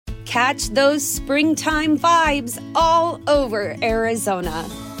Catch those springtime vibes all over Arizona.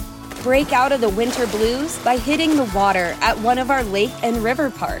 Break out of the winter blues by hitting the water at one of our lake and river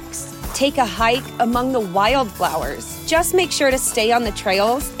parks. Take a hike among the wildflowers. Just make sure to stay on the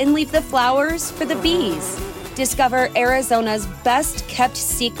trails and leave the flowers for the bees. Discover Arizona's best-kept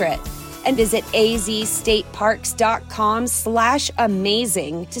secret and visit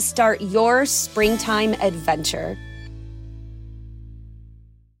azstateparks.com/amazing to start your springtime adventure.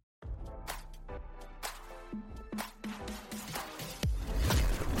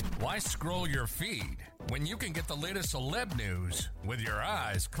 Why scroll your feed when you can get the latest celeb news with your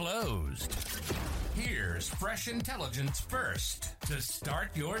eyes closed? Here's fresh intelligence first to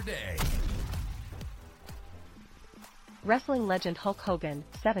start your day. Wrestling legend Hulk Hogan,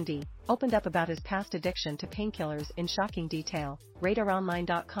 70, opened up about his past addiction to painkillers in shocking detail,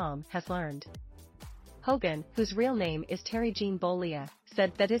 RadarOnline.com has learned. Hogan, whose real name is Terry Gene Bollea,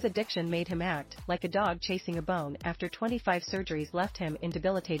 said that his addiction made him act like a dog chasing a bone after 25 surgeries left him in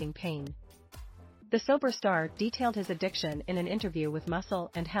debilitating pain. The sober star detailed his addiction in an interview with Muscle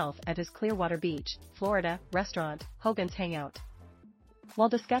and Health at his Clearwater Beach, Florida, restaurant, Hogan's Hangout. While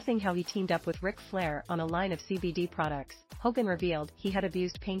discussing how he teamed up with Ric Flair on a line of CBD products, Hogan revealed he had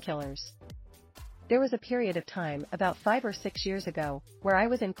abused painkillers. There was a period of time about 5 or 6 years ago where I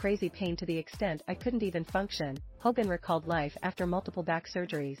was in crazy pain to the extent I couldn't even function, Hogan recalled life after multiple back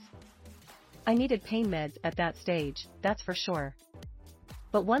surgeries. I needed pain meds at that stage, that's for sure.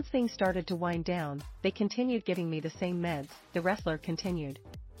 But once things started to wind down, they continued giving me the same meds, the wrestler continued.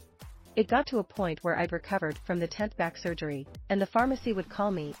 It got to a point where I'd recovered from the 10th back surgery, and the pharmacy would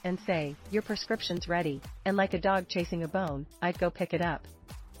call me and say, "Your prescription's ready," and like a dog chasing a bone, I'd go pick it up.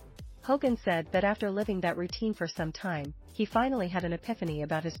 Hogan said that after living that routine for some time, he finally had an epiphany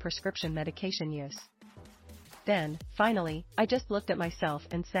about his prescription medication use. Then, finally, I just looked at myself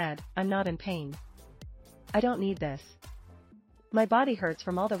and said, "I'm not in pain. I don't need this. My body hurts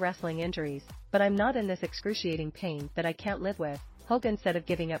from all the wrestling injuries, but I'm not in this excruciating pain that I can't live with," Hogan said of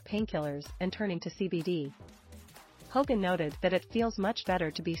giving up painkillers and turning to CBD. Hogan noted that it feels much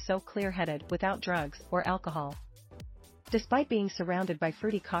better to be so clear-headed without drugs or alcohol. Despite being surrounded by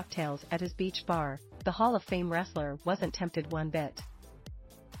fruity cocktails at his beach bar, the Hall of Fame wrestler wasn't tempted one bit.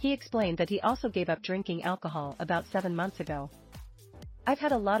 He explained that he also gave up drinking alcohol about 7 months ago. "I've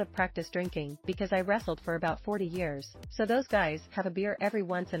had a lot of practice drinking because I wrestled for about 40 years, so those guys have a beer every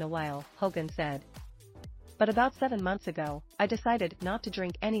once in a while," Hogan said. "But about 7 months ago, I decided not to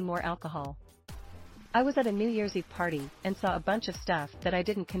drink any more alcohol. I was at a New Year's Eve party and saw a bunch of stuff that I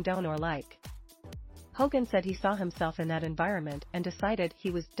didn't condone or like." Hogan said he saw himself in that environment and decided he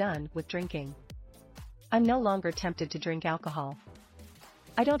was done with drinking. "I'm no longer tempted to drink alcohol.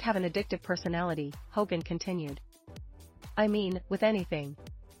 I don't have an addictive personality," Hogan continued. "I mean, with anything.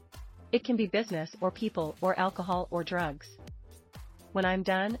 It can be business or people or alcohol or drugs. When I'm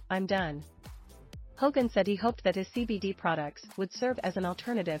done, I'm done." Hogan said he hoped that his CBD products would serve as an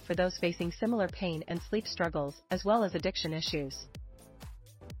alternative for those facing similar pain and sleep struggles, as well as addiction issues.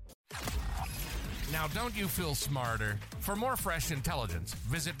 Now, don't you feel smarter? For more fresh intelligence,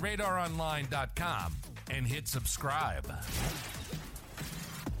 visit RadarOnline.com and hit subscribe.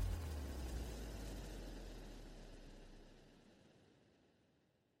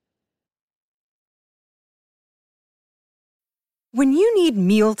 When you need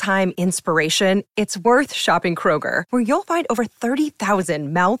mealtime inspiration, it's worth shopping Kroger, where you'll find over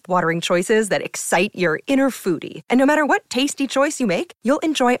 30,000 mouth-watering choices that excite your inner foodie. And no matter what tasty choice you make, you'll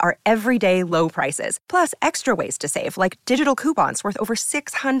enjoy our everyday low prices, plus extra ways to save, like digital coupons worth over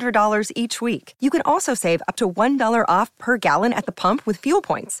 $600 each week. You can also save up to $1 off per gallon at the pump with fuel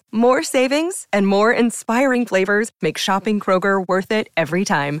points. More savings and more inspiring flavors make shopping Kroger worth it every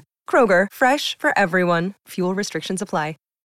time. Kroger, fresh for everyone. Fuel restrictions apply.